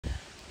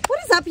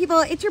up, people?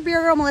 It's your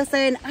beer girl, Melissa,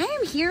 and I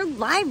am here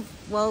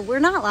live. Well, we're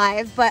not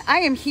live, but I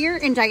am here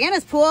in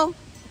Diana's pool.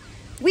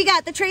 We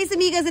got the Tres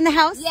Amigas in the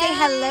house. Yay! Say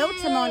hello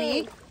to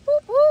Monique.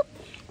 Whoop, whoop.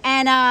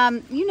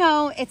 And, you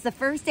know, it's the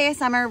first day of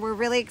summer. We're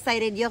really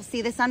excited. You'll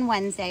see this on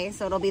Wednesday,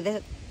 so it'll be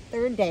the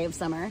third day of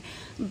summer.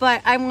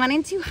 But I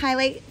wanted to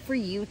highlight for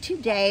you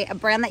today a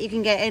brand that you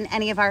can get in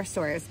any of our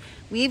stores.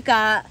 We've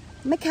got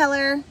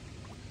Mikkeller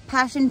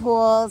Passion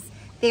Pools.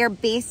 They are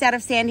based out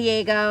of San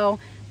Diego.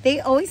 They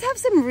always have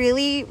some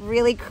really,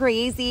 really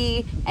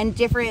crazy and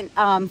different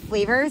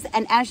flavors.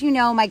 And as you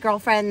know, my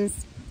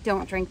girlfriends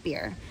don't drink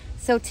beer.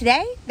 So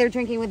today they're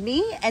drinking with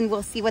me and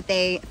we'll see what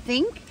they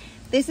think.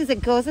 This is a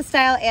Goza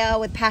style ale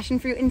with passion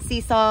fruit and sea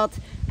salt.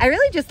 I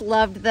really just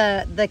loved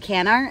the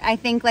can art. I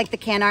think like the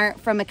can art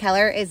from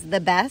Mikkeller is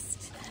the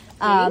best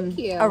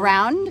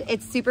around.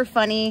 It's super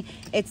funny.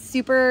 It's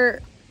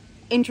super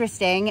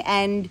interesting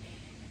and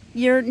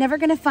you're never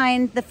gonna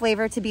find the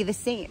flavor to be the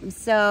same.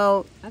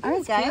 So, all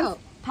right guys, cute.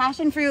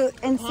 Passion fruit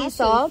and sea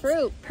salt.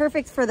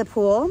 Perfect for the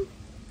pool.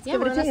 Yeah,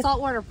 we're in a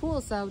saltwater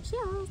pool, so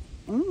cheers.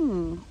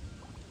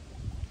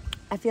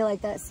 I feel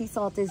like that sea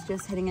salt is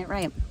just hitting it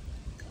right.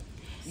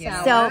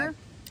 Yeah. So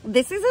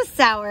this is a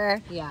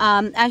sour.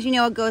 Yeah. As you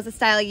know, a Goza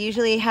style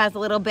usually has a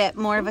little bit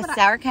more of a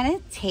sour kind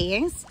of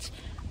taste.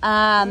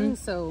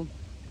 So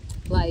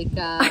like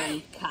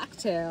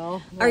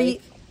cocktail.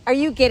 Are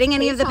you getting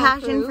any of the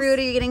passion fruit?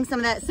 Are you getting some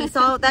of that sea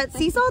salt? That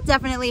sea salt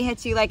definitely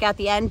hits you like at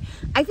the end.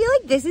 I feel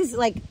like this is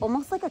like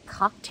almost like a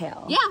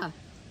cocktail. Yeah.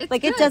 It's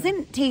like good. It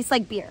doesn't taste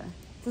like beer.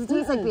 Does it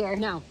taste like beer?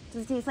 No.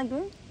 Does it taste like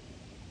beer?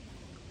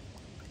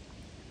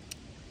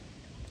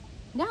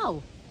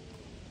 No.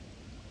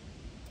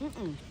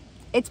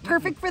 It's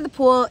perfect for the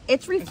pool.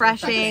 It's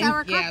refreshing. It's like a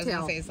sour cocktail. Yeah, I was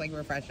gonna say it's like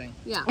refreshing.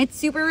 Yeah. It's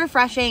super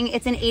refreshing.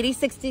 It's an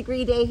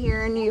 86-degree day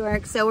here in New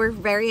York, so we're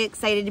very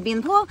excited to be in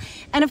the pool.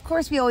 And of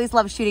course, we always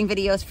love shooting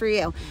videos for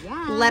you.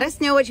 Yeah. Let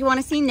us know what you want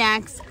to see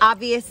next.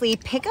 Obviously,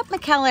 pick up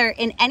Mikkeller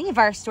in any of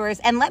our stores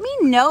and let me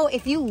know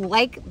if you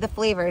like the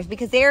flavors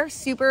because they're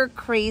super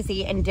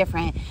crazy and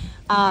different.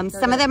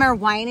 Some of them are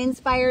wine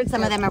inspired,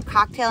 some of them are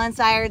cocktail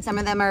inspired, some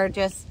of them are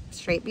just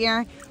straight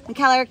beer.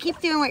 Mikkeller, keep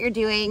doing what you're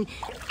doing.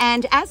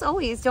 And as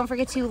always, don't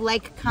forget to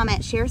like,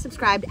 comment, share,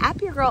 subscribe at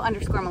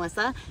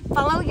beergirl_Melissa.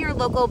 Follow your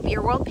local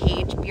Beer World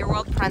page, Beer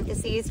World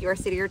parentheses, your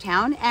city or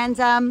town,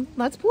 and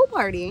let's pool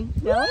party.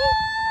 Woo!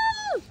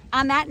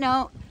 On that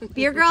note,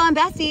 Beer Girl and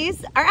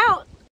Besties are out.